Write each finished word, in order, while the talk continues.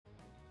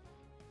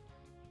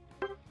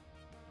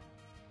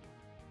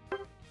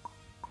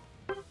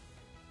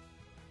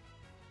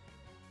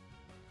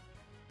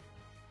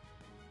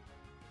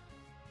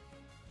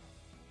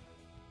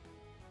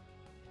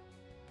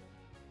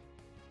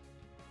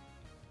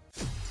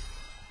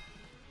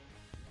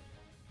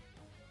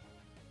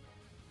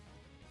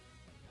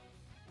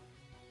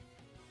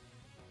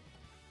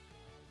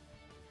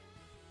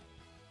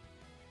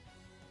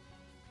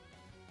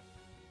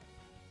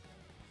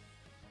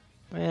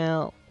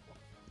Well,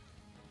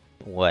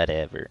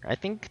 whatever. I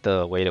think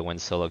the way to win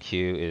solo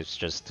queue is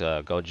just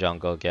go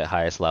jungle, get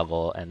highest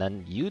level, and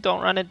then you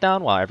don't run it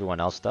down while everyone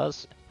else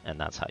does, and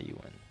that's how you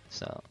win.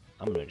 So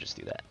I'm gonna just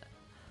do that.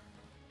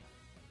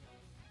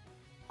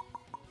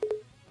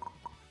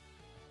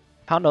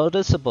 How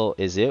noticeable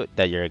is it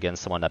that you're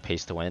against someone that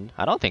pays to win?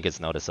 I don't think it's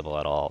noticeable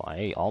at all.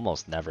 I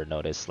almost never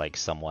notice like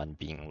someone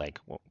being like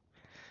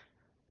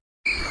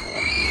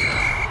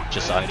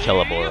just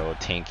unkillable or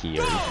tanky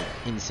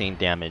or insane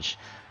damage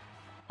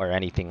or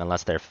anything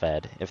unless they're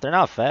fed. If they're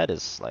not fed,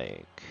 it's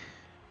like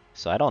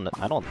so I don't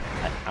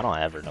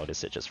ever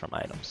notice it just from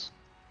items.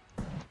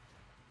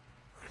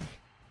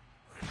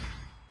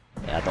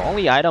 Yeah, the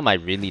only item I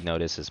really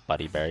notice is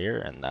Buddy Barrier,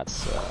 and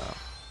that's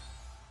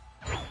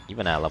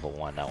even at level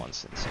 1, that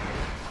one's insane.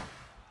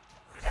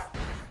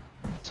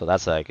 So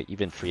that's like,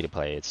 even free to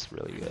play, it's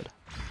really good.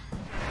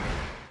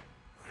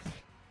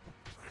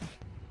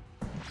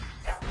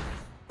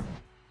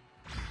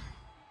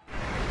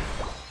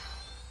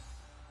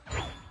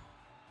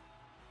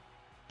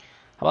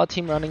 How about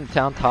team running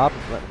down top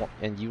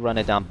and you run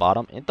it down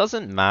bottom? It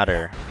doesn't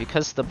matter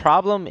because the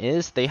problem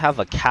is they have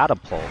a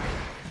catapult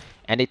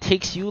and it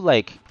takes you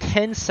like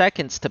 10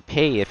 seconds to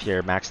pay if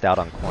you're maxed out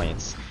on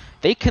coins.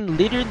 They can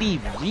literally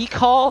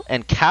recall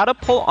and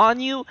catapult on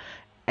you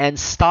and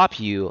stop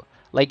you.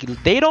 Like,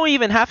 they don't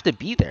even have to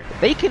be there.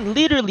 They can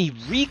literally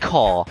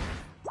recall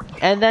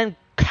and then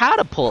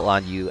catapult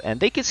on you and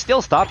they can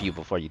still stop you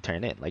before you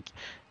turn in. Like,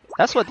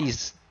 that's what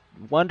these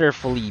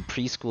wonderfully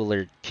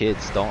preschooler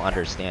kids don't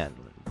understand.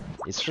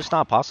 It's just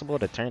not possible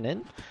to turn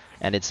in,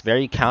 and it's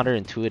very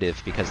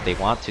counterintuitive because they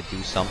want to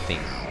do something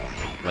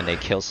when they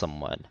kill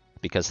someone,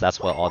 because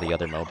that's what all the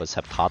other MOBAs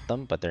have taught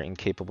them, but they're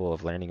incapable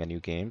of learning a new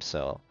game,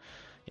 so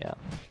yeah.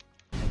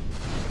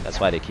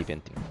 That's why they keep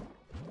inting.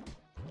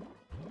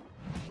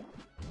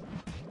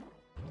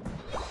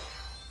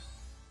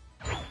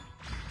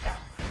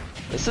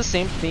 It's the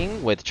same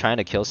thing with trying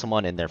to kill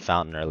someone in their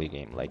fountain early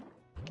game. Like,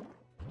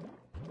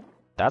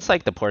 that's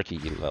like the Porky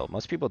elo.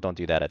 Most people don't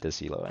do that at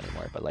this elo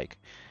anymore, but like,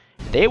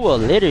 they will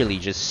literally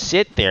just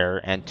sit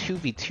there and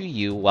 2v2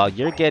 you while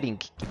you're getting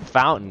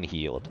fountain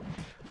healed.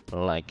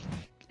 Like,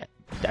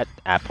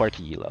 at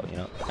Porky elo, you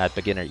know? At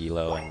beginner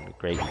elo and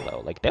great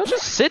elo. Like, they'll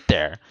just sit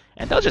there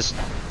and they'll just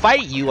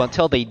fight you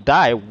until they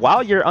die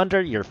while you're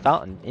under your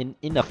fountain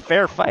in a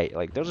fair fight.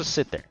 Like, they'll just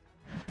sit there.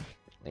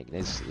 Like,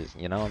 it's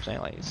you know what I'm saying?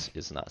 Like,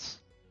 it's nuts.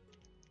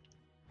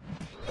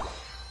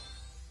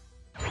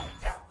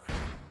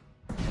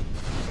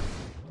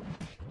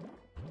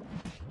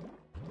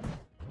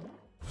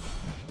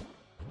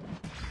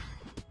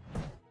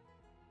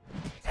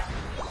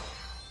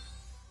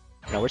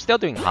 No, we're still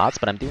doing HOTS,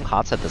 but I'm doing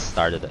HOTS at the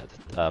start of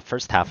the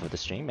first half of the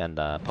stream and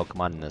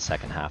Pokemon in the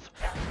second half.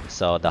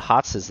 So the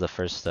HOTS is the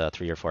first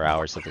 3 or 4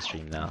 hours of the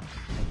stream now.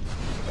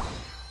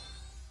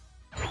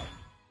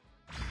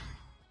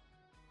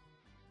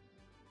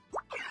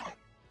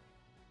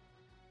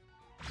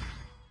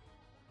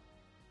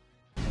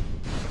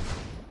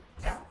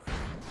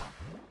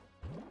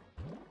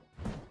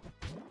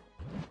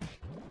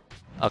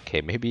 Okay,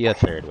 maybe a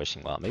third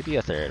wishing well, maybe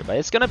a third, but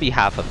it's gonna be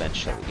half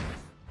eventually.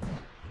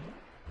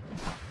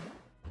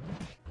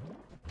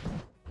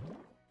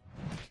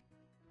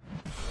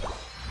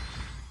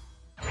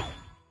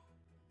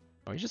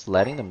 Are we just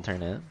letting them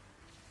turn in?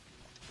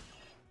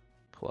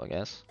 Cool, I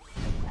guess.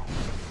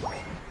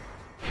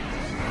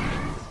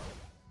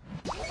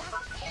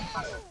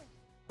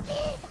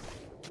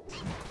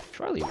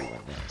 Surely we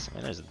win this. I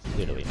mean, there's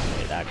literally no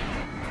way that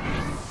can.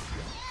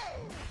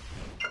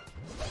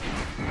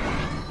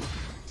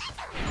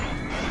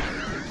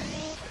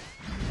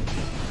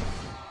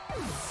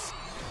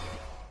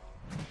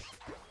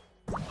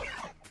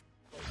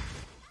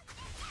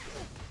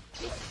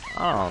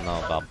 I don't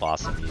know about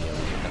boss immediately.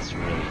 That's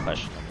really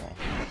questionable.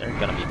 They're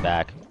gonna be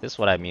back. This is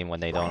what I mean when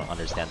they don't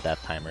understand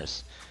death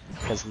timers.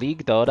 Because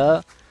League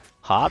Dota,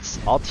 HOTS,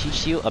 I'll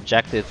teach you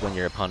objective when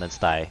your opponents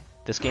die.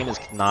 This game is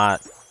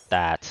not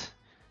that.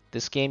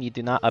 This game you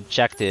do not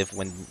objective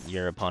when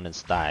your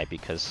opponents die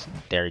because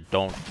they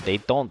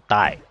don't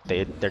die.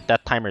 Their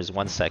death timer is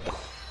 1 second.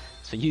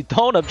 So you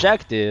don't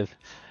objective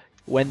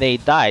when they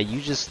die. You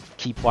just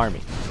keep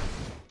farming.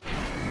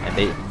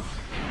 And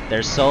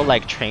they're so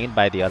like trained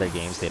by the other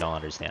games, they don't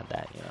understand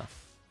that, you know.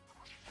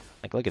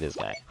 Like, look at this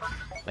guy.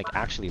 Like,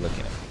 actually look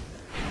at him.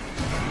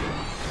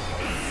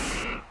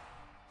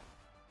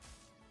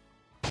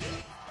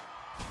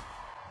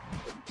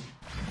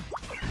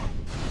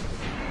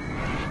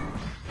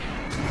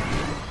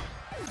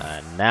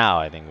 Now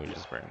I think we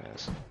just burn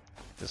this.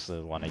 This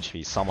is 1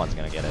 HP. Someone's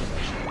gonna get it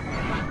eventually.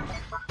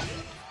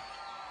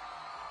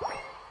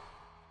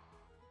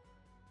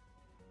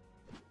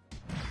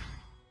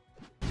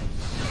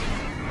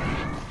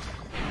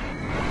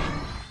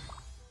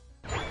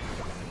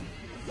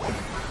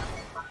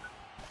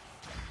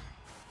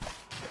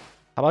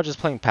 How about just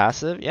playing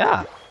passive?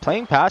 Yeah,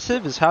 playing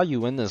passive is how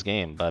you win this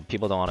game, but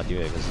people don't want to do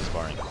it because it's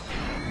boring.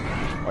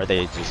 Or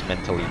they just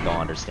mentally don't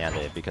understand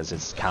it because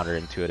it's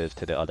counterintuitive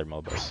to the other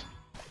MOBAs.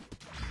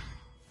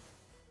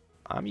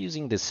 I'm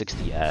using the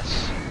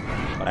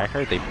 60S, but I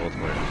heard they both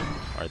work,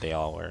 or they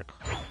all work.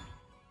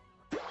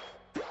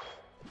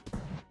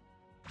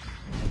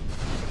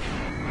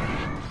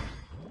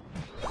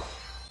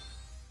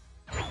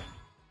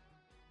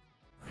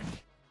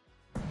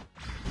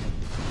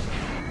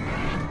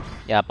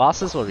 Yeah,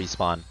 bosses will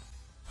respawn.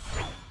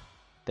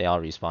 They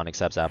all respawn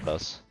except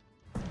Zapdos.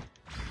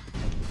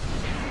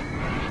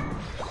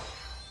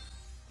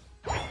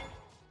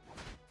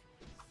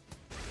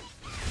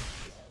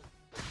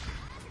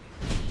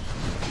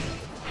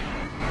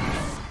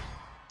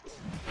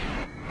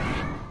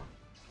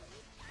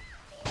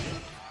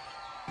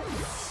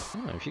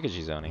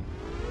 Pikachu zoning.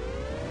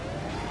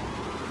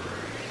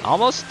 I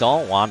almost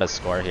don't want to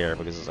score here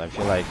because I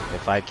feel like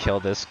if I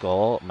kill this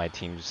goal, my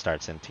team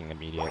starts inting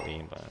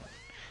immediately. But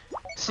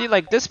see,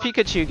 like this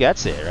Pikachu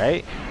gets it,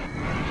 right?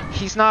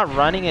 He's not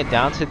running it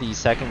down to the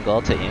second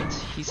goal to int.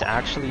 He's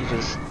actually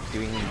just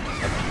doing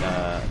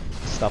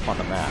stuff on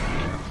the map.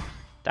 You know?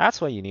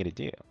 That's what you need to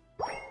do.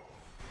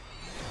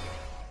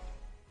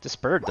 This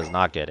bird does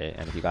not get it,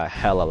 and he got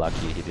hella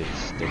lucky. He did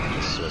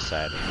a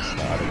suicide because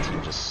the other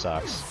team just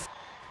sucks.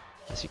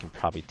 As you can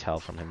probably tell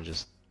from him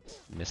just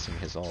missing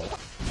his ult.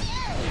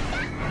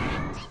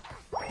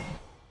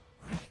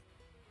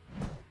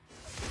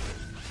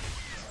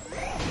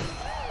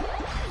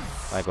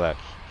 Like, look,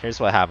 here's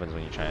what happens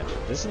when you try and...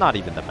 This is not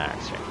even the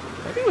max, right?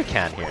 Maybe we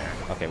can here.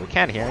 Okay, we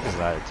can here because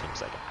the other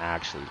team's like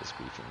actually just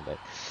griefing, but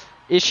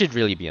it should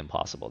really be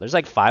impossible. There's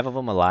like 5 of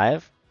them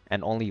alive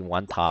and only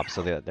 1 top,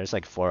 so there's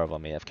like 4 of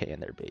them AFK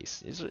in their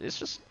base. It's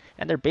just...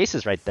 And their base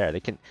is right there.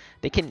 They can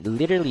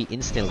literally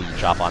instantly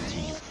drop onto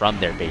you from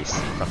their base.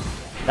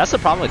 That's the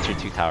problem with tier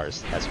 2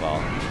 towers as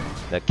well.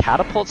 The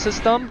catapult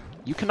system,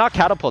 you cannot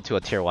catapult to a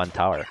tier 1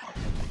 tower,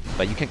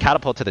 but you can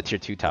catapult to the tier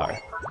 2 tower.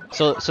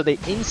 So they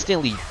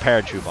instantly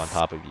paratroop on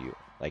top of you.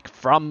 Like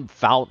from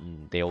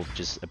fountain, they'll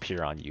just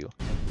appear on you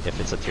if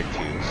it's a tier 2.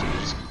 So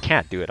you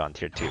can't do it on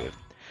tier 2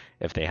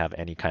 if they have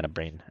any kind of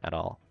brain at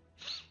all.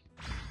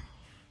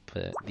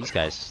 But these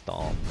guys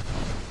don't.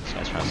 This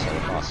guy's trying to solo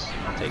boss.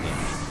 I'll take it.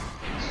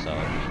 So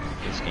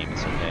this game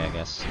is okay, I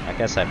guess. I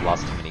guess I've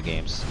lost too many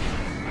games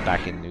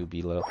back in New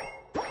Below.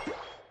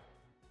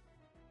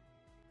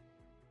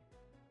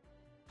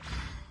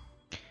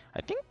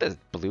 I think the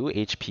blue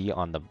HP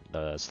on the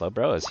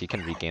Slowbro is he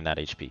can regain that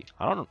HP.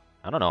 I don't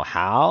know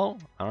how.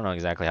 I don't know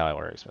exactly how it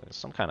works, but it's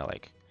some kind of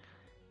like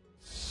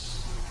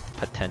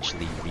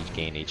potentially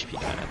regain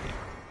HP kind of thing.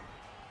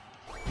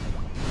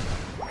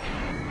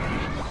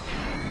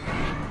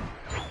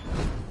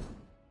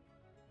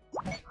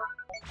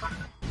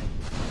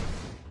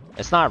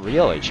 It's not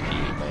real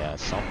HP, but yeah,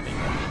 it's something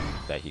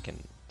that he can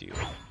do.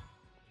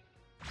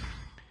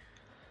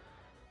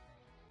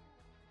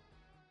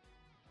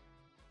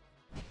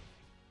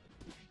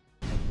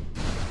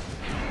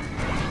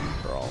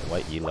 Bro,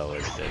 what elo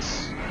is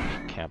this?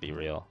 Can't be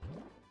real.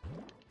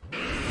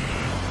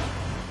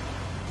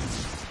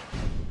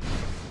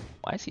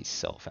 Why is he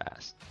so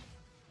fast?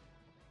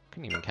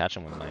 Couldn't even catch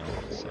him with my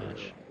own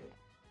Sage.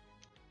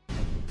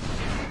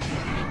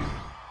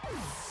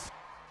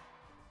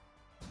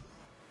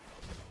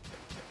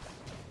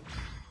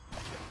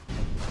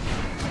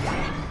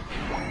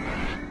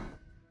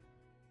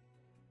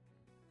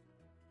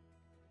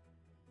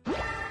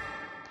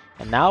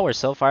 And now we're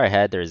so far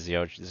ahead, there's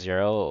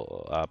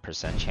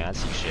 0%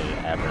 chance you should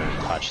ever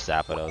touch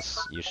Zapdos.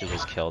 You should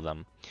just kill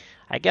them.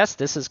 I guess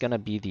this is gonna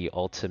be the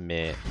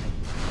ultimate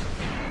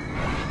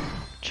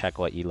check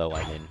what elo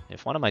I'm in.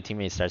 If one of my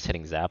teammates starts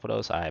hitting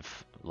Zapdos,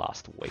 I've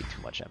lost way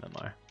too much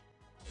MMR.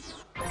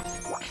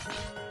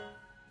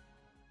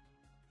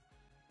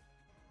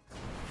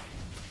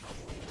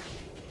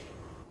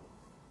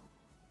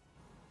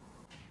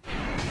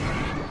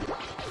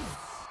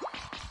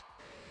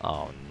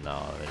 Oh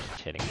no, they're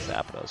hitting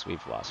Zapdos.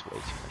 We've lost way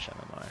too much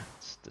MMR.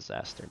 It's a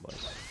disaster,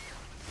 boys.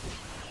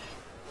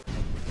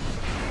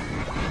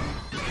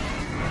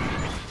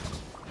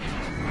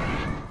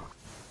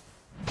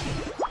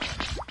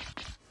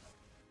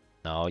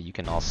 No, you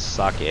can all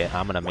suck it.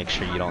 I'm gonna make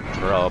sure you don't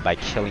throw by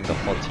killing the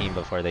whole team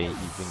before they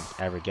even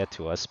ever get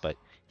to us, but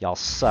y'all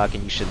suck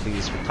and you should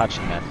lose for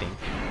touching that thing.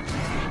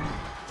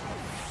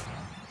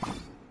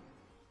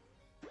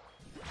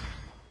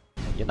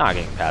 You're not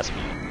getting past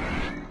me.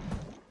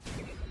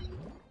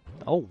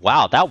 Oh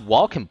wow, that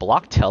wall can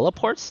block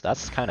teleports?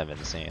 That's kind of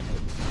insane.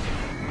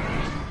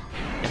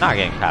 You're not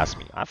getting past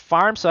me. I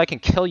farm so I can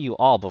kill you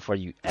all before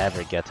you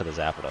ever get to the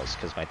Zapdos,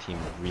 because my team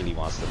really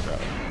wants to throw.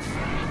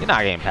 You're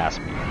not getting past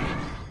me.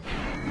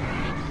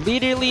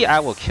 Literally, I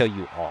will kill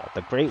you all.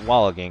 The Great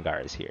Wall of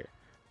Gengar is here.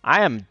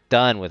 I am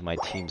done with my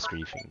team's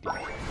griefing, dude.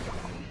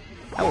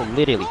 I will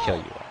literally kill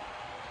you all.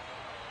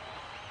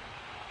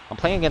 I'm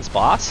playing against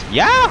bots?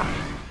 Yeah!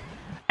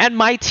 And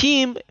my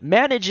team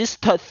manages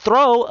to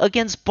throw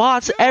against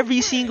bots every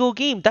single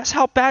game. That's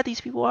how bad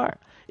these people are.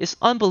 It's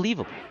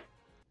unbelievable.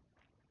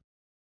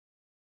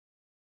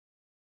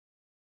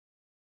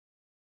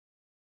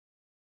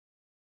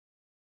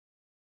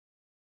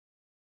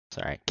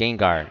 Sorry,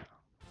 Gengar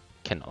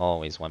can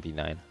always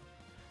 1v9.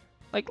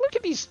 Like, look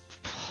at these.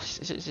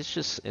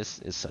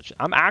 It's such.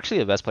 I'm actually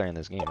the best player in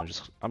this game. I'm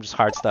just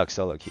hard stuck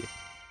solo queue.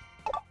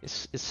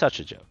 It's such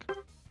a joke.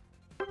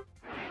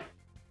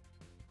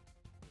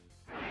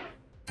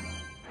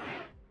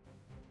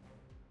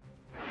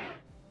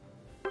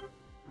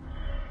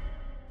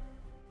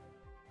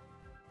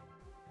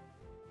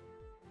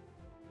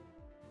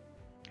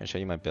 Can I show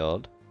you my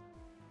build?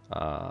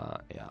 Yeah.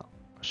 I'll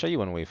show you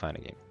when we find a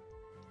game.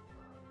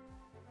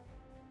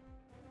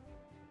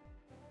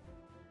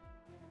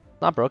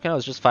 Not broken, I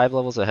was just 5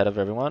 levels ahead of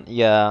everyone.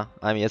 Yeah,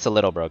 I mean, it's a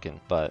little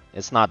broken, but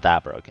it's not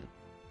that broken.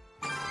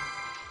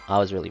 I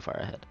was really far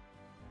ahead.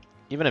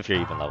 Even if you're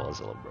even level, it's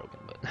a little broken,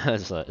 but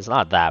it's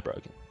not that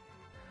broken.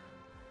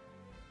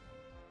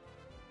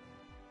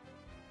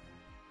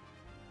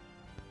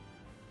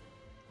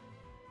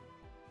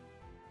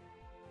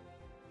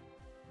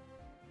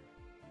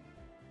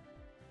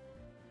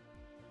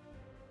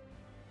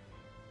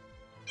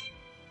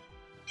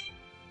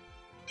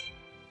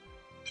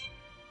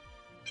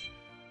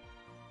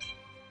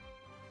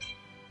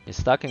 You're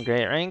stuck in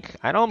Great Rank?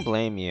 I don't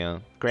blame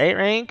you. Great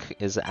Rank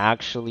is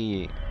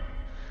actually...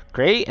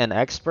 Great and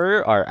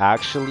Expert are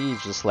actually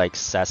just like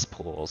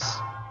cesspools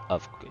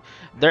of...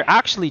 They're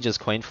actually just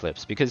coin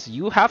flips, because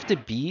you have to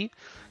be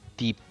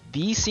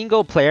the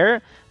single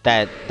player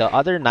that the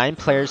other 9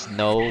 players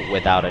know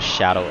without a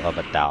shadow of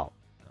a doubt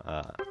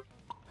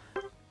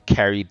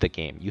carried the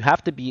game. You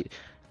have to be...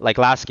 Like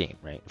last game,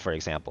 right? For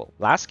example.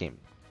 Last game.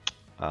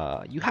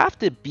 You have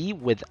to be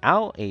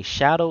without a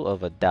shadow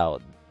of a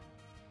doubt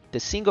the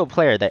single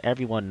player that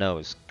everyone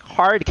knows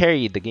hard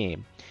carried the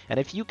game. And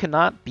if you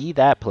cannot be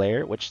that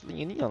player, which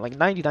you know like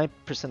 99%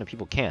 of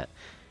people can't,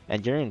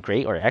 and you're in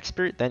Great or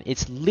Expert, then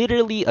it's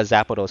literally a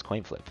Zapdos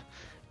coin flip.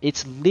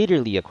 It's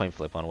literally a coin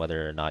flip on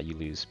whether or not you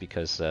lose,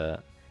 because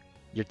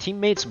your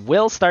teammates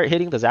will start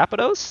hitting the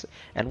Zapdos,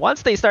 and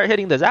once they start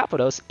hitting the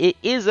Zapdos, it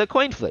is a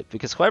coin flip,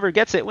 because whoever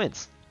gets it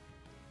wins.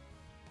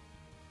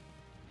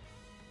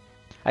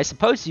 I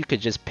suppose you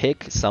could just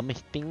pick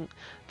something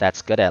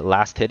that's good at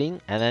last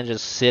hitting and then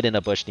just sit in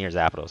a bush near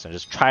Zapdos and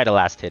just try to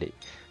last hit it.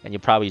 And you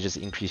probably just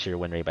increase your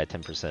win rate by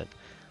 10%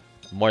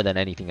 more than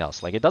anything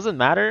else. Like, it doesn't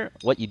matter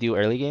what you do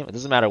early game. It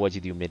doesn't matter what you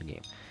do mid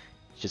game.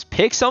 Just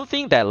pick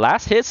something that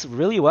last hits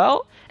really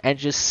well and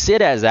just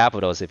sit as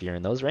Zapdos if you're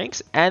in those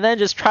ranks, and then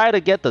just try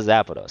to get the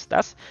Zapdos.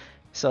 That's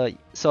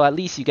so at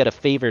least you get a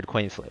favored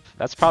coin flip.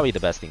 That's probably the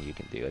best thing you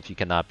can do if you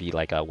cannot be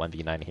like a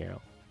 1v9 hero.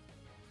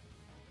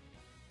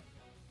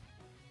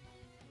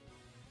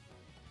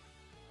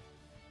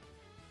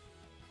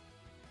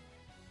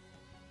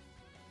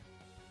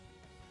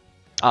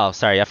 Oh,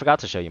 sorry, I forgot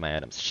to show you my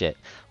items. Shit.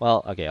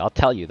 Well, okay, I'll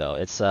tell you though.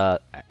 It's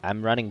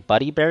I'm running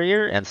Buddy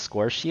Barrier and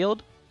Score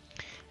Shield,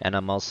 and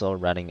I'm also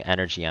running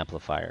Energy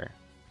Amplifier.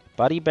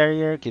 Buddy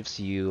Barrier gives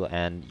you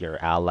and your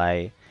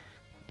ally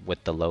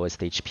with the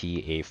lowest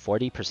HP a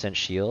 40%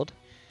 shield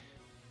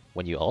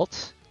when you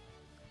ult.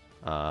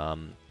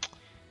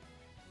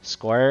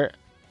 Score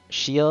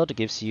Shield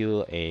gives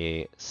you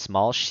a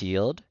small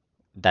shield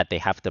that they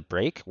have to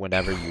break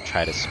whenever you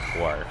try to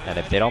score, and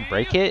if they don't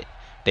break it,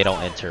 they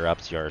don't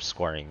interrupt your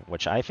scoring,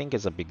 which I think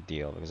is a big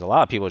deal, because a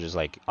lot of people just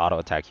like auto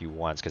attack you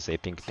once because they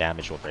think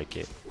damage will break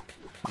it,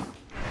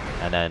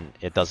 and then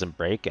it doesn't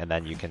break, and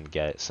then you can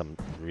get some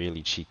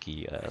really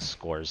cheeky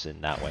scores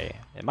in that way.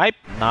 It might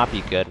not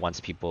be good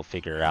once people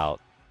figure out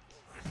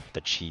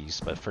the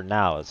cheese, but for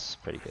now it's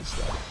pretty good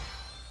stuff.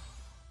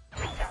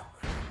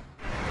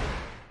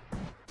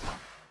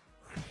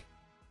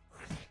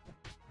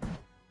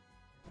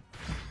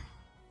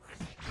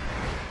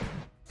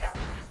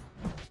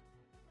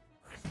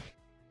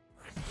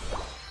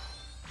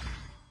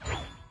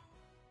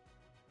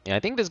 Yeah, I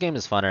think this game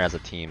is funner as a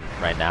team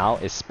right now,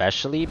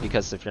 especially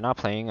because if you're not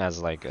playing as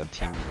like a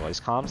team voice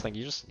comms, like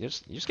you just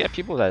get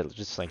people that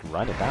just like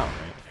run it down,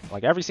 right?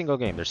 Like every single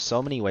game, there's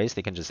so many ways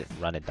they can just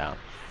run it down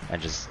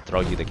and just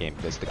throw you the game,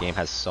 because the game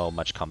has so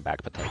much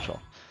comeback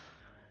potential.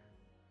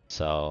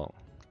 So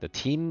the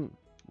team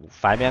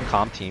 5-man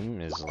comp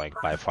team is like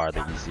by far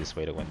the easiest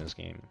way to win this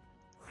game.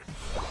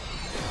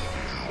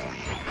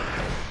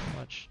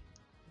 Much,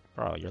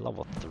 bro, you're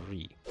level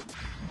 3.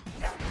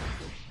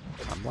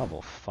 I'm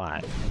level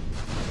 5,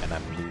 and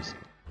I'm losing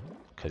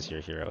because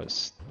your hero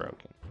is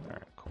broken.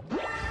 Alright, cool.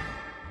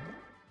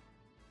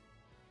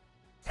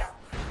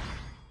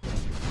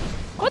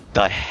 What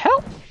the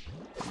hell?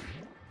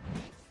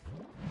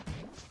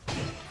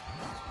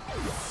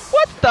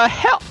 What the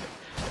hell?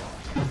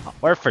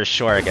 We're for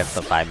sure against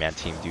the 5-man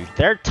team, dude.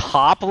 Their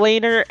top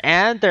laner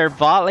and their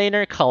bot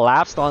laner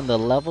collapsed on the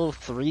level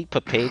 3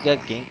 Pepega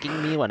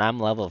ganking me when I'm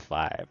level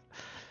 5.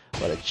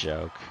 What a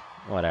joke.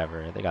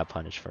 Whatever, they got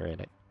punished for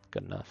it.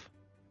 Good enough.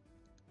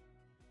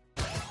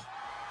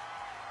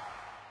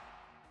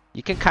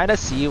 You can kind of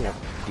see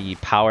the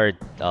power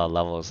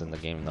levels in the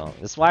game though.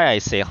 That's why I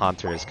say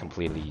Haunter is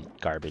completely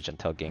garbage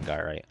until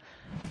Gengar, right?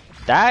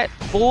 That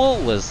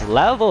fool was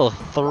level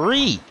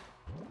 3!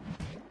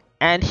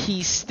 And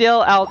he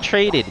still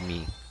out-traded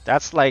me.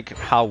 That's like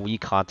how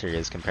weak Haunter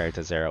is compared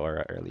to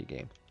Zeraora early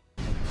game.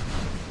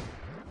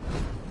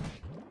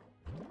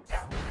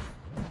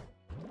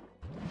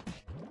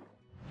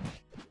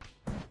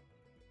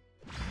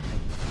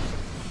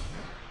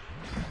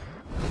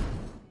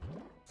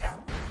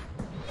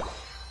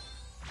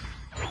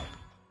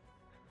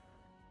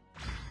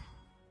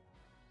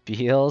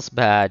 Feels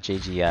bad,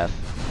 JGF.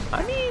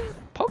 I mean,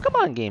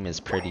 Pokemon game is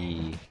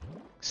pretty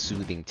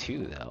soothing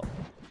too, though.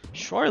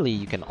 Surely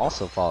you can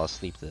also fall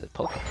asleep to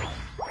Pokemon.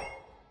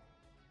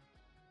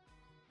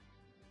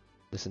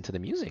 Listen to the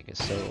music,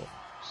 it's so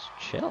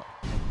chill.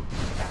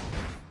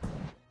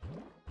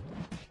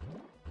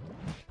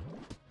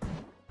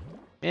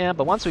 Yeah,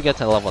 but once we get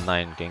to level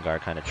 9,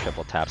 Gengar kind of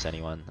triple taps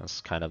anyone.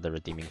 That's kind of the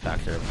redeeming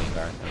factor of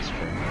Gengar, that's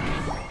true.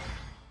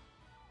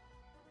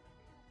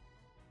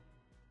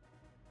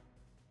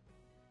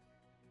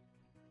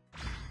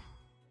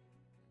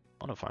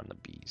 I want to farm the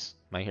bees.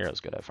 My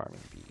hero's good at farming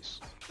bees.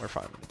 We're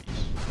farming the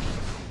bees.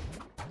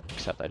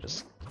 Except I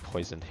just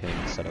poisoned him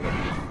instead of the bee.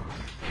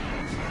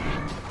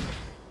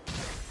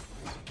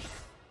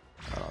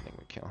 I don't think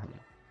we kill him.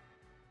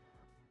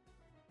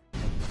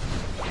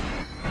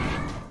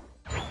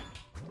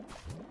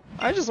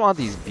 I just want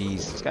these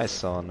bees. This guy's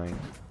so annoying.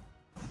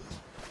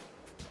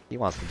 He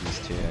wants the bees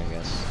too, I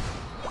guess.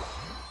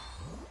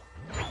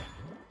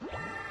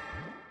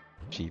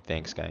 Gee,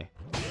 thanks, guy.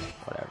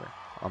 Whatever.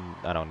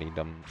 I don't need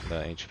them, the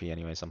HP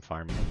anyways, I'm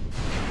farming.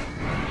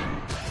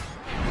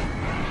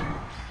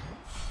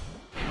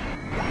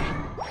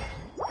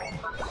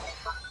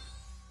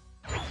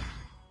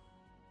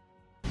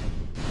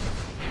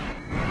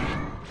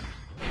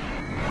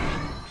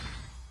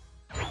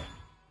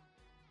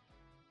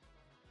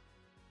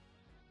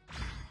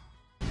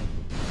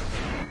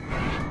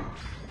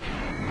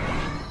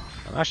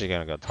 I'm actually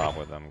gonna go top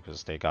with them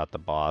because they got the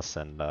boss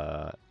and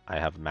I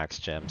have max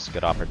gems.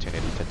 Good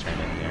opportunity to turn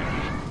in here.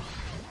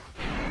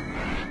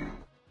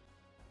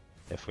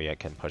 If we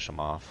can push them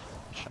off,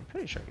 which I'm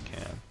pretty sure we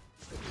can.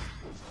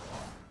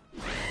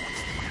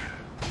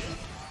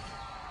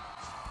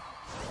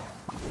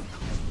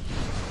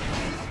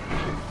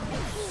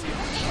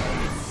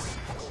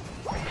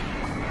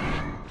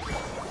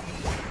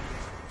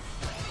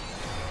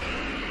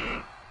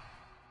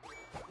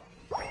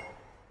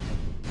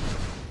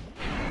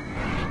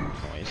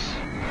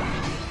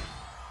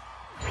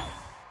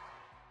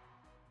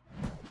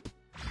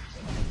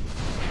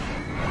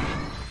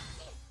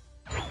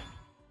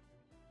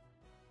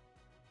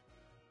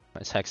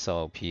 It's Hex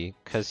so OP,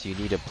 because you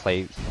need to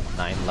play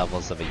 9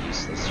 levels of a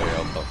useless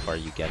hero before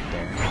you get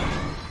there.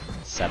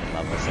 7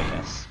 levels, I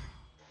guess.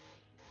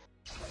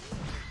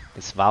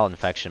 It's Vile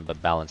Infection,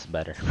 but balanced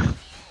better.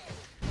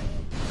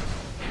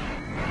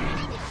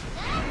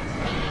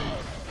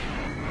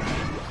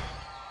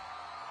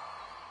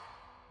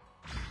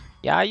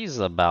 Yeah, I use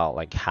about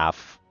like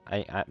half.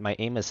 My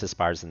aim assist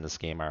bars in this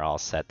game are all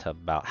set to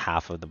about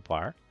half of the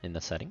bar in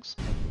the settings.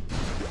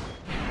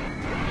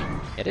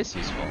 It is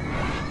useful.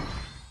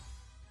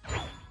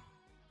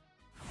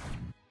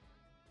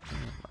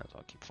 Might as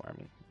well keep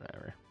farming,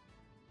 whatever.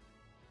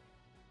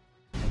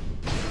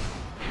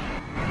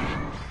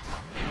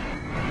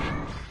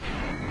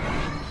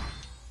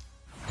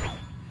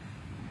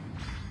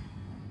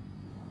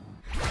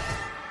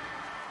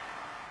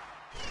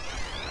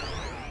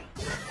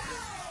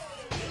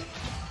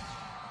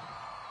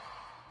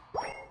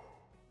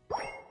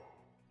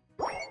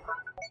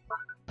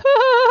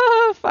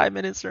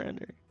 Five-minute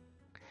surrender.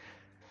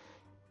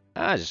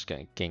 I'm just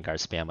gonna Gengar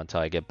spam until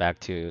I get back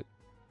to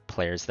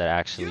players that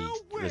actually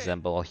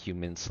resemble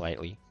humans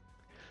slightly.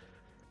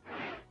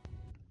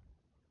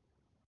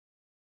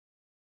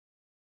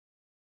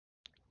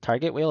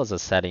 Target wheel is a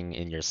setting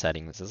in your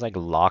settings. It's like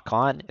lock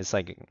on. It's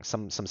like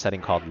some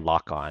setting called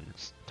lock on.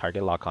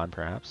 Target lock on,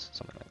 perhaps,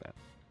 something like that.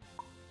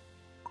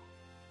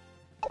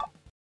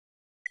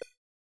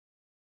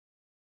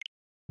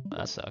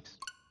 That sucks.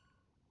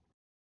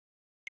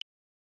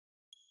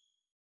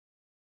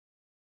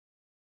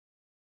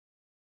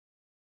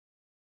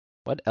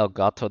 What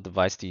Elgato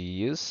device do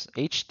you use?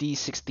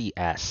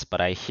 HD60S,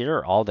 but I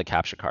hear all the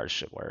capture cards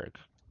should work.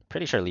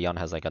 Pretty sure Leon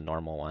has like a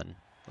normal one,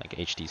 like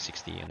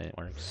HD60, and it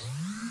works.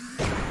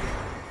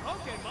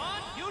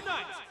 Pokemon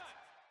Unite!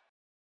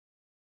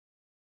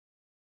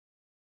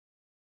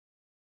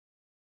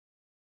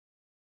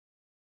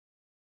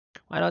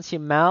 Why don't you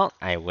mount?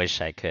 I wish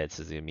I could,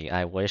 Suzumi.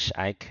 I wish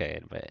I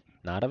could, but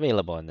not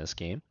available in this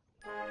game.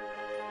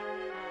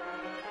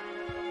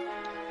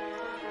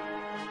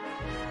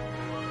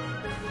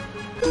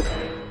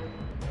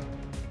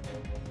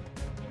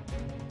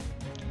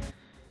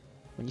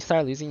 When you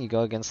start losing, you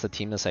go against the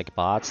team that's like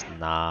bots?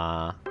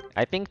 Nah.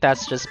 I think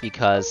that's just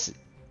because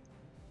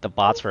the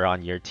bots were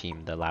on your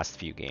team the last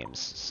few games.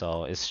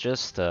 So it's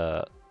just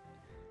how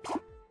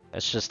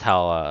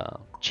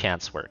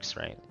chance works,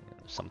 right?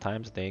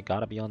 Sometimes they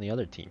gotta be on the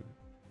other team.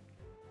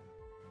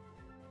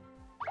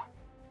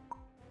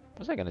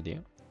 What's that gonna do?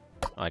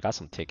 Oh, I got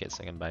some tickets.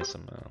 I can buy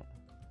some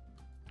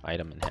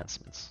item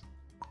enhancements.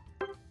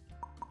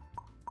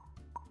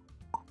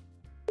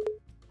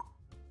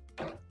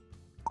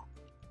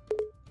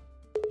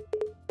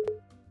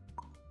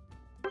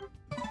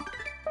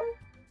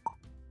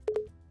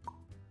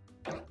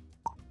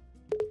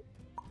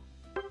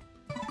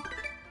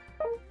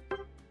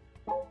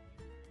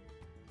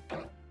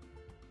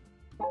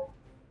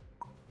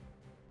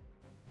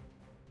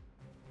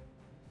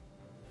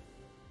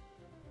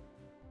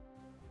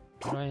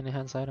 How do I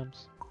enhance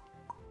items?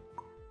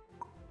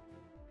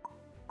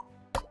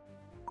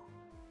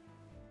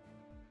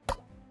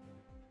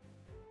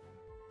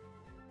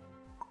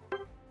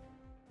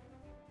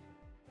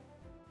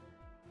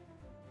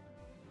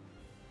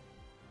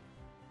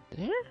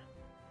 There?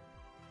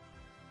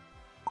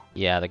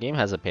 Yeah, the game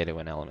has a pay to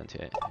win element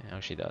to it. It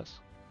actually does.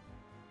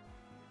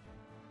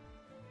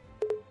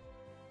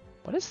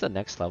 What is the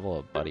next level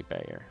of Buddy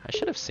Barrier? I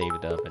should have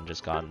saved up and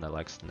just gotten the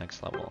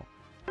next level.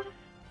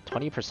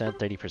 20%,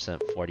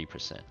 30%,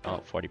 40%.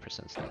 Oh,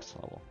 40% is next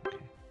level. Okay.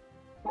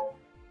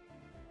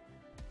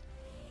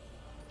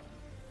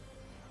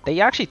 They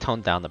actually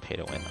toned down the pay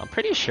to win. I'm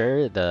pretty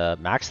sure the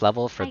max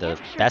level for the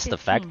best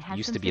effect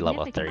used to be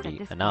level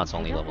 30, and now it's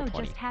only level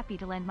 20. Just happy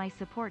to lend my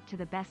support to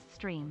the best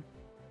stream.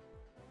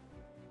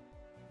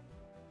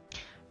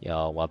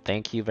 Yo, well,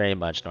 thank you very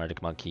much,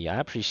 Nordic Monkey. I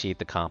appreciate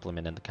the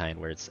compliment and the kind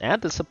words and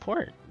the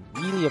support.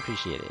 Really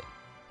appreciate it.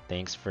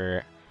 Thanks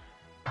for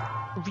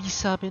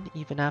resubbing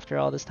even after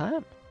all this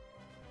time.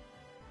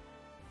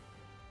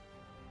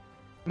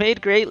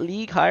 Made Great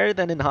League higher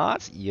than in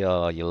HOTS?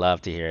 Yo, you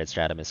love to hear it,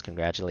 Stratamus.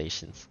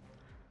 Congratulations.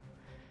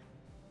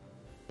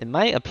 In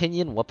my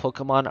opinion, what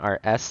Pokemon are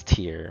S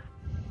tier?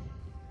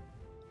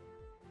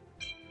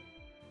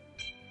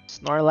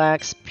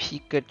 Snorlax,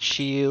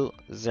 Pikachu,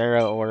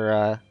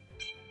 Zeraora.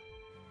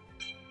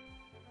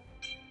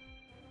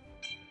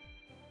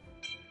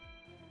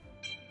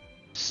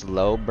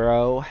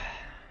 Slowbro,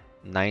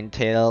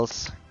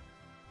 Ninetales,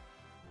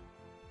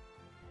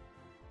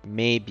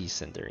 maybe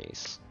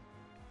Cinderace.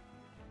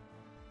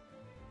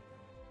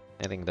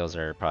 I think those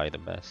are probably the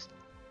best.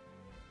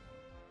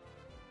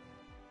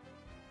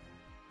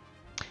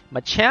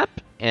 Machamp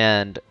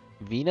and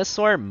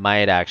Venusaur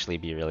might actually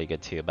be really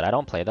good too, but I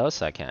don't play those,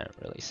 so I can't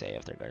really say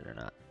if they're good or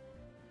not.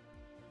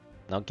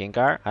 No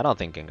Gengar? I don't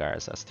think Gengar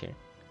is S tier.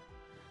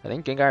 I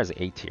think Gengar is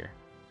A tier.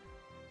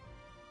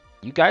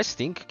 You guys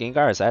think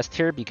Gengar is S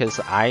tier because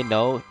I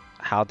know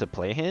how to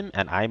play him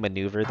and I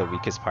maneuver the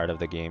weakest part of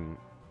the game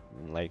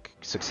like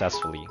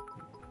successfully.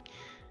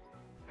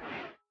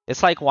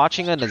 It's like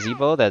watching a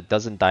Nazeebo that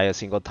doesn't die a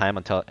single time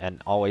until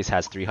and always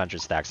has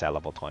 300 stacks at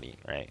level 20,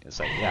 right?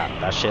 It's like, yeah,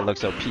 that shit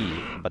looks OP,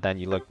 but then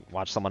you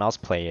watch someone else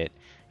play it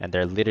and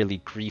they're literally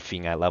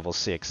griefing at level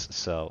 6.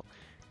 So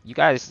you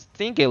guys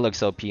think it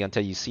looks OP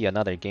until you see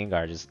another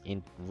Gengar just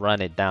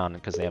run it down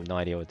because they have no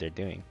idea what they're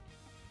doing.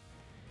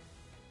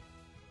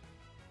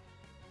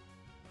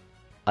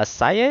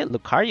 Asaye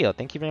Lucario,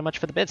 thank you very much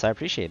for the bits. I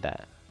appreciate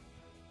that.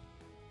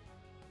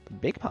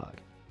 Big Pog.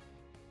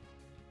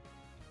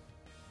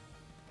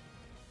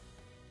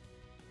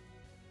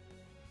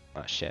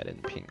 Oh shit, I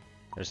didn't ping.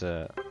 There's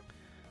a...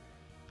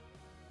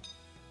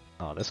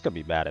 Oh, this could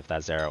be bad if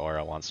that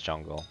Zeraora wants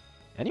jungle.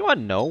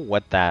 Anyone know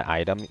what that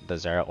item the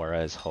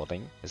Zeraora is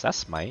holding? Is that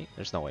Smite?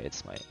 There's no way it's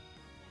Smite.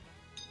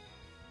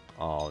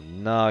 Oh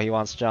no, he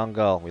wants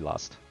jungle. We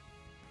lost.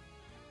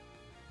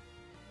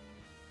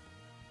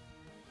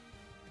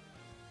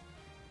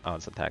 Oh,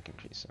 it's attack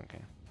increase, okay.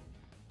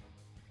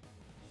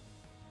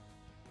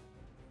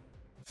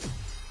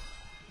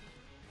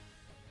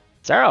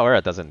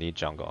 Zeraora doesn't need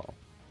jungle.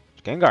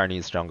 Gengar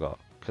needs jungle,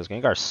 because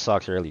Gengar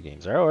sucks early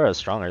games. Zeraora is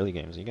strong early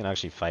games, you can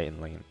actually fight in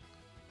lane.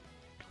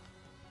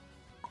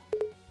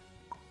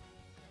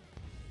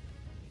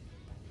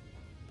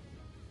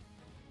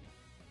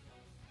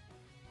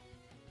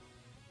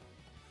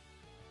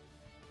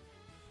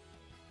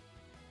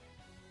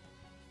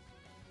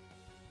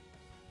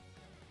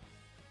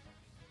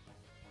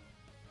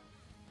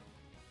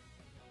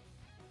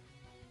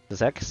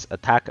 Does X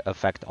attack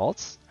affect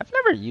ults? I've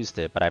never used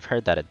it, but I've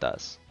heard that it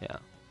does. Yeah.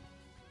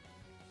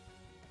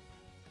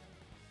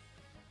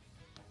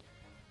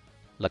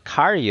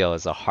 Lucario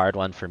is a hard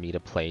one for me to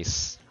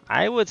place.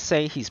 I would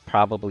say he's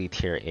probably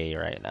tier A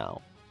right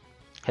now.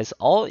 His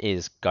ult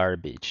is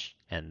garbage,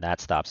 and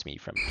that stops me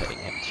from putting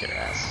him tier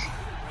S.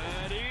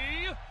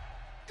 Ready,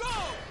 go!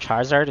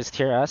 Charizard is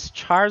tier S?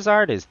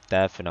 Charizard is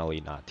definitely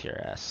not tier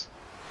S.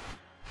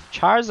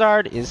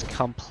 Charizard is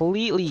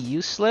completely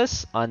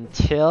useless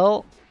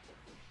until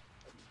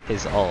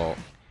his ult.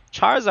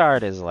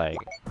 Charizard is like...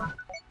 Yeah,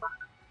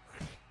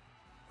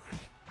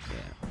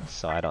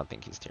 so I don't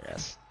think he's tier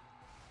S.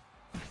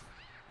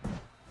 Oh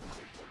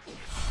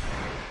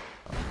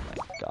my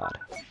god.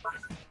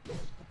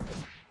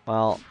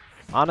 Well,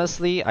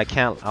 honestly, I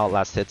can't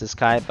outlast hit this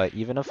guy, but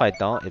even if I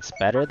don't, it's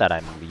better that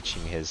I'm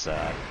leeching his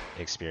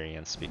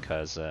experience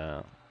because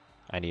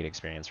I need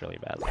experience really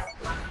badly.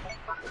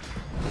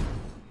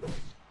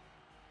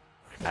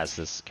 As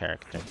this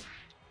character.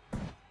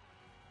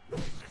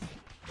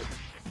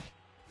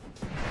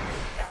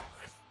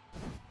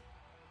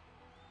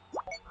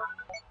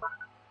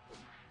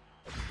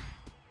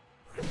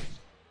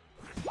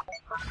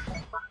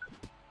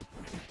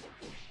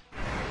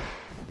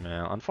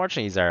 No,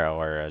 unfortunately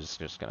Zeraora is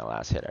just gonna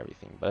last hit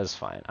everything, but it's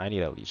fine. I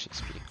need a leech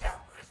XP.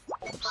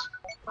 Whoops.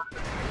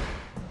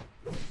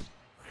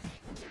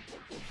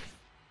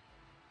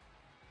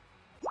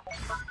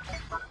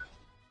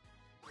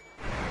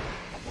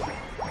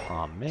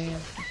 Aw,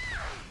 man.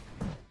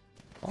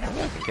 Oh, I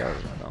can kill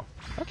everyone though.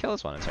 kill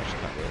this one, it's actually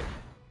kind of weak.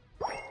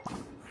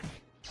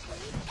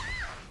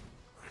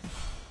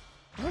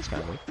 Oh, that's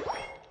kind of weak.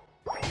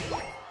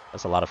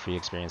 That's a lot of free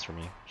experience for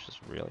me, which is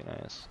really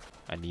nice.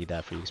 I need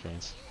that free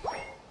experience.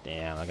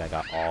 Damn, that guy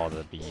got all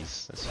the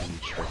bees. That's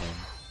huge for him.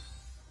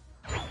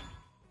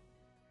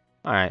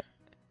 Alright.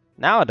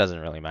 Now it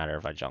doesn't really matter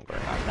if I junk or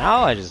not.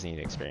 Now I just need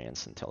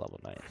experience until level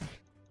 9.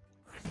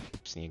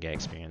 Just need to get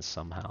experience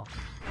somehow.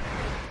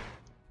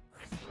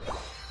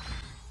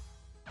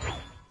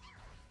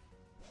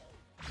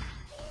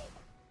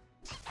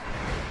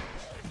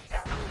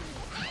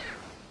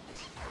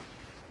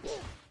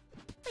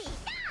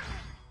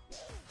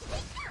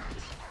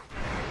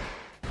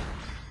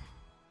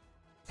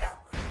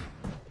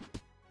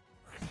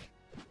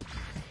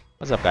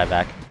 What's up, guy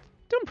back?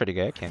 Doing pretty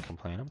good, can't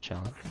complain, I'm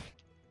chilling.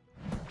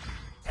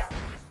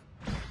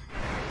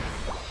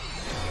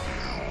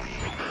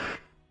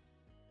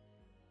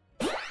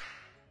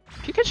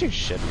 Pikachu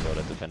should be able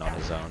to defend on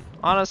his own.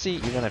 Honestly,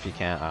 even if he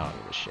can't, I don't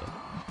give a shit.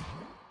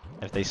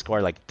 If they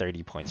score like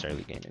 30 points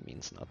early game, it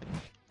means nothing.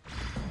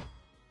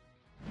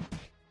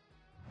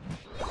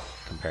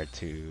 Compared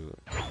to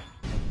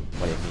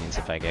what it means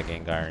if I get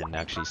Gengar and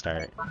actually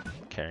start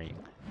carrying.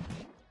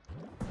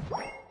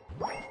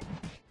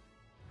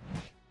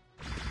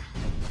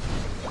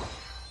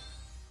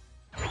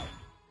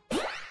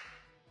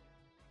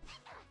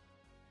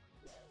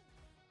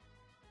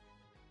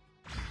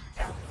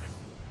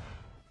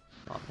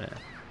 Oh man,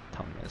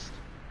 tongue missed.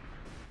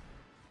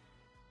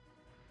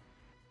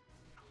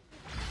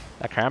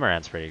 That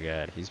Cramorant's pretty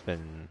good. He's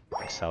been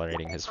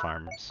accelerating his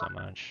farm so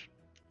much.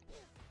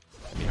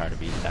 It'd be hard to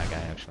beat that guy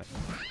actually.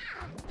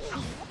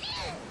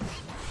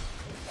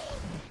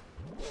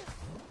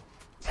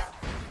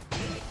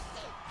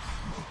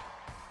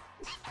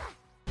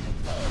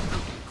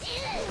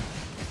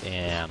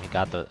 Damn, he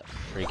got the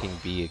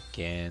freaking bee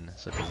again.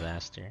 It's a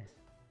disaster.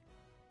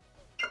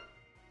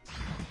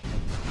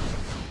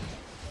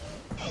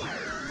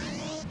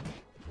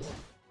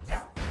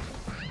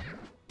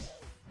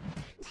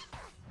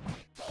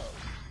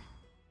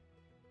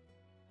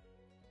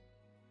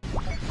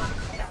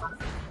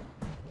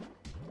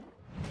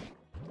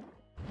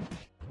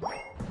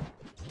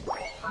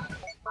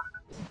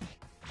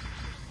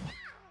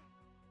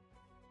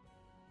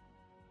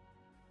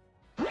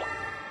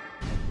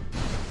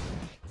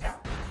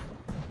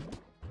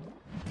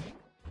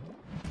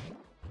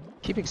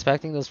 Keep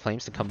expecting those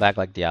flames to come back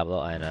like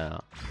Diablo. I know.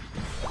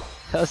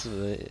 That's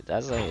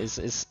like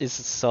it's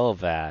so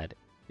bad.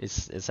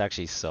 It's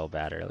actually so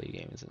bad early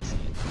game. It's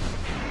insane.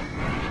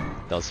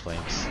 Those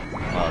flames.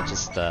 Well,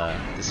 just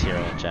this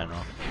hero in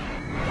general.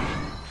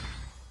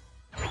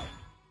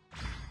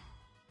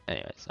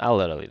 Anyways, I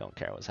literally don't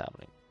care what's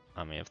happening.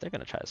 I mean, if they're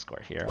gonna try to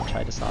score here, I'll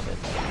try to stop it.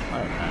 I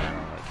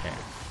don't really care.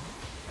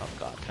 Oh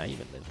god, can I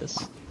even live this?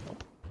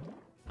 Nope.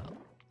 No.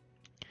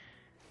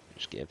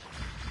 Just give.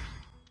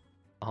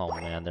 Oh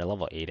man, they're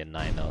level 8 and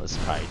 9 though. This is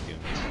probably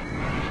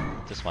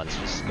doomed. This one's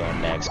just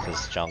going next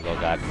because Jungle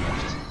got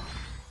goofed.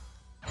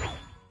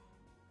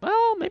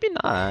 Well, maybe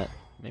not.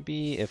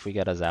 Maybe if we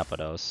get a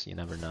Zapdos, you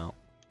never know.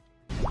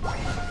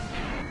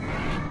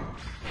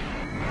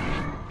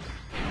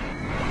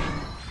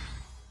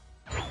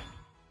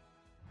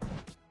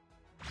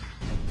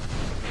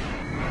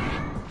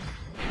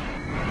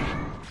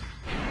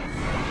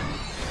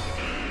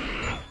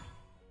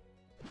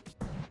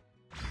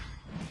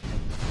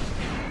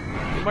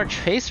 More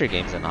Tracer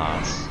games than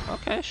HOTS.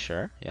 Okay,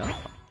 sure. Yeah.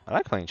 I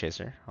like playing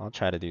Chaser. I'll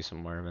try to do some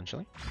more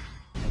eventually.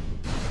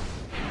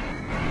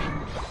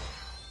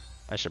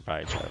 I should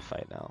probably try to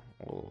fight now.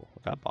 Oh,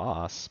 we got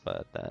boss,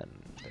 but then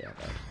they all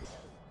died.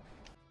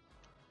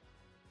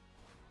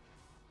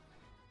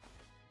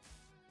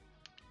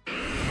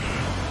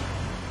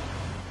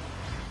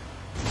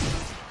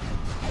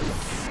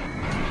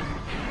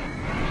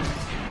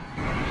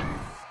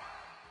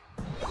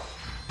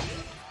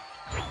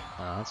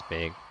 Oh, that's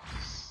big.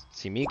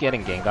 See, me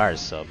getting Gengar is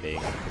so big,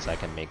 because I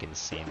can make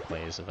insane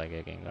plays if I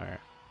get Gengar.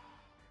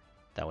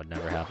 That would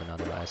never happen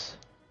otherwise.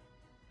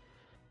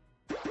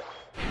 Oh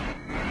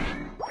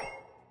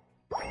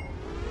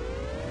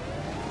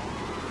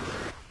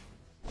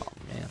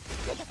man.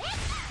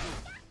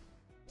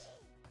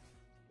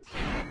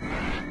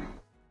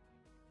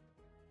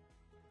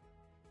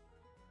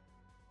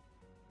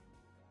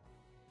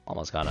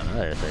 Almost got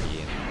another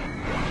 38.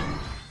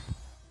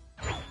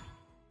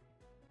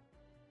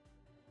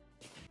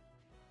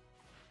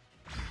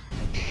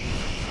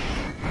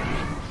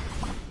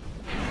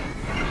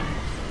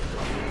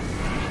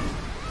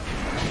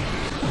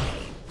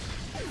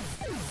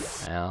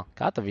 Well,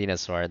 got the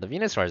Venusaur. The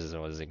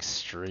Venusaur was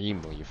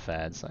extremely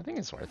fed, so I think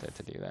it's worth it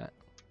to do that.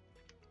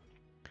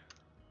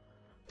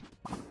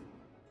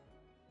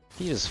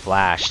 He just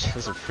flashed. This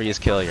is the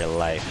freest kill of your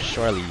life.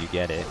 Surely you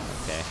get it.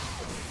 Okay.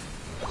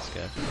 That's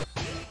good.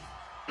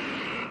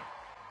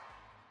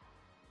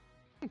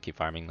 Keep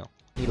farming though.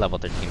 Need level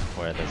 13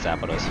 for the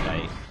Zapdos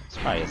fight. It's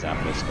probably a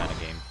Zapdos kind of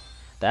game.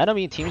 The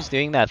enemy team's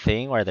doing that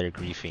thing where they're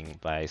griefing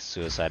by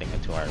suiciding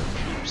into our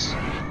troops.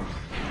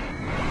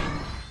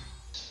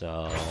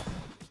 So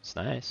It's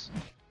nice.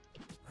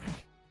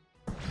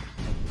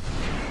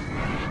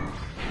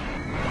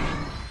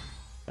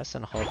 Press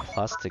and hold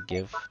plus to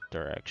give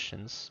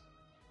directions.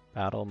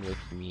 Battle with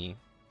me.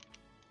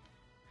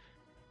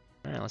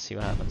 Alright, let's see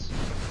what happens.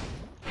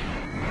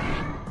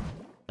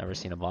 Never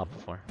seen a bot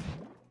before.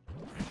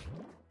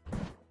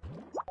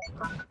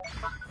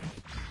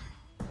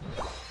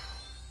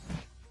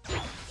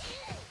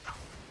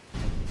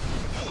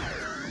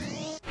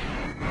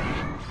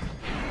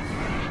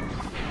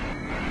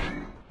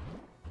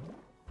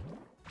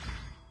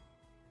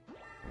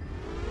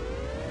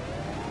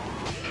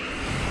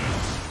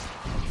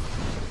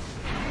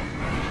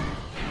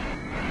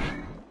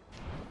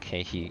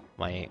 Okay,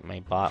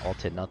 my bot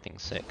ulted nothing,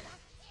 sick.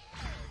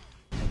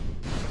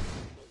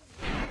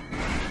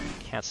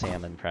 Can't say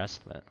I'm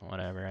impressed, but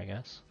whatever, I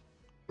guess.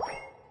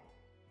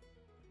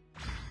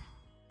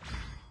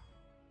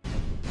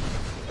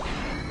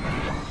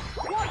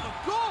 What a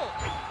goal!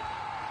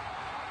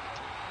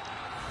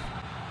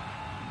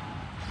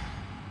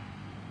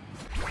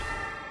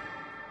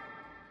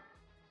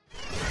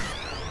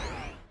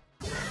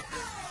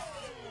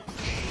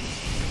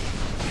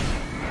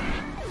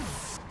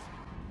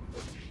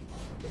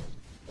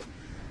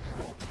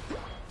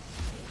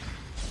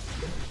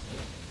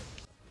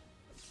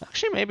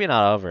 Actually, maybe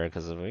not over,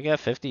 because if we get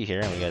 50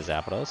 here and we get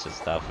Zapdos, it's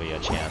definitely a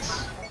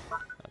chance.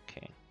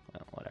 Okay,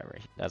 well, whatever.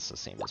 That's the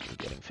same as me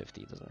getting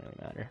 50, doesn't really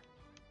matter.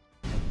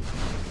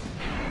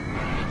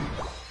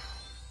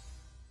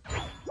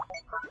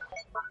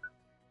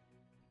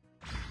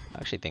 I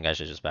actually think I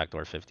should just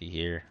backdoor 50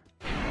 here.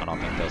 I don't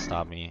think they'll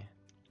stop me.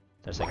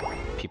 There's like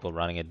people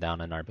running it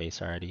down in our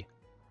base already.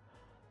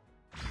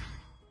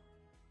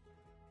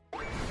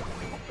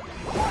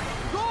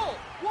 Goal!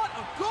 What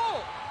a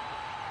goal!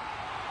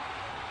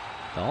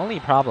 The only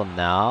problem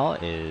now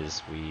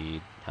is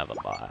we have a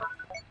bot.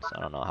 So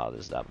I don't know how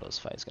this Zapdos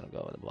fight is gonna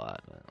go with a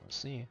bot, but we'll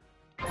see.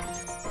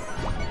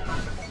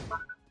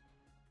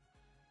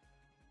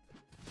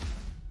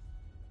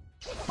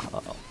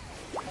 Uh-oh.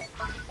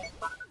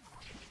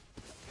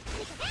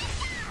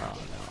 Oh no,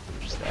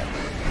 I'm just dead.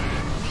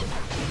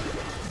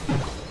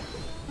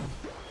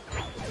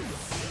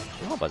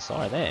 Oh, but so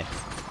are they.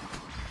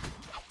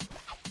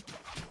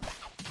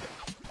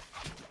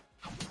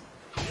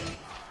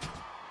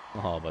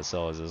 Oh, but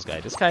so is this guy.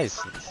 This guy's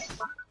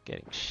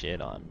getting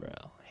shit on, bro.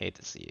 Hate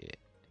to see it.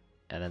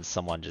 And then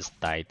someone just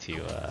died to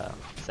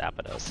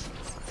Zapdos.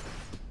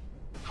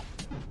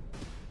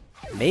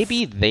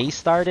 Maybe they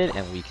started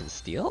and we can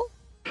steal?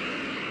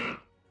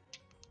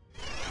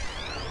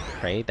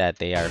 Pray that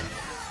they are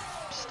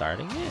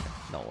starting it?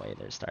 No way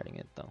they're starting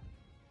it though.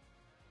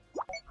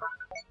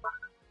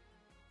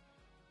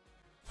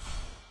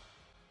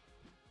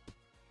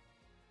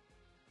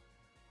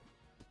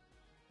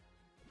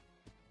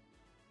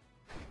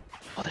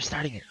 Oh, they're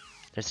starting it.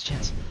 There's a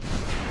chance.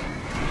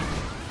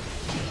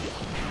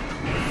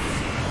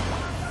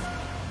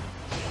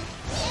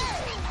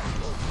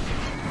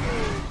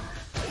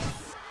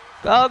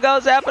 Go, go,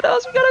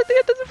 Zapdos! We gotta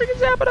get this freaking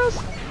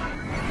Zapdos!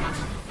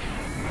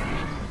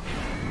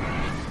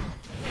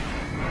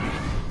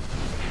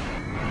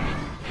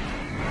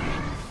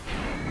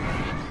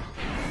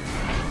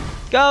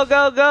 Go,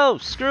 go, go!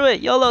 Screw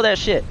it! YOLO that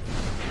shit!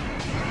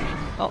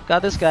 Oh,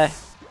 got this guy.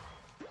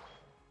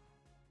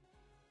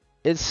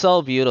 It's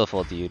so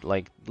beautiful, dude.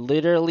 Like,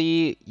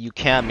 literally, you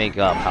can't make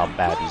up how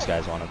bad these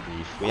guys want to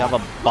grief. We have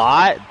a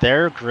bot.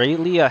 They're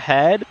greatly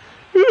ahead.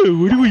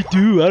 What do we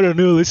do? I don't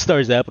know. Let's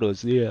start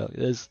Zapdos. Yeah,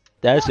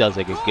 that sounds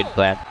like a good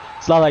plan.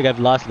 It's not like I've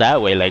lost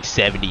that way like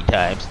 70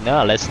 times.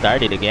 No, let's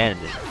start it again.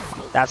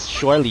 That's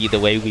surely the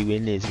way we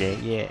win this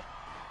game. Yeah.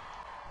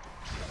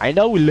 I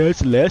know we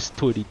lost less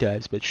 20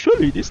 times, but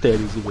surely this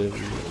time is the way we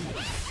win.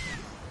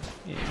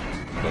 Yeah.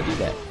 Go do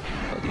that.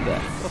 Go do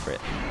that. Go for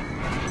it.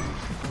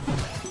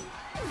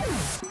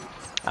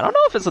 I don't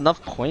know if it's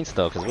enough points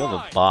though, because we have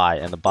a bot,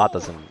 and the bot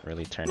doesn't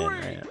really turn in,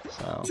 right?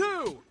 So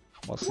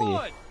we'll see.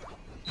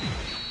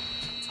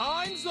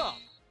 Time's up.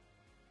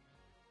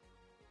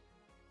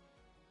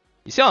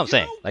 You see what I'm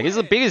saying? Like, it's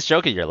the biggest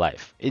joke of your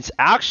life. It's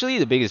actually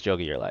the biggest joke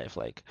of your life.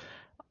 Like,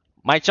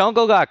 my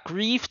jungle got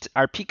griefed.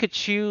 Our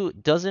Pikachu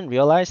doesn't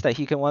realize that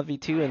he can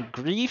 1v2 and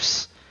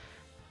griefs.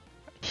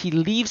 He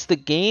leaves the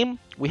game.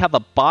 We have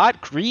a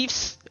bot,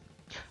 griefs.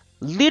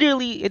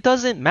 Literally, it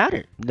doesn't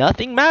matter.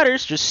 Nothing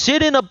matters. Just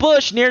sit in a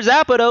bush near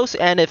Zapdos,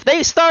 and if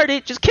they start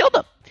it, just kill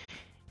them.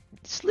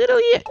 It's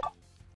literally it.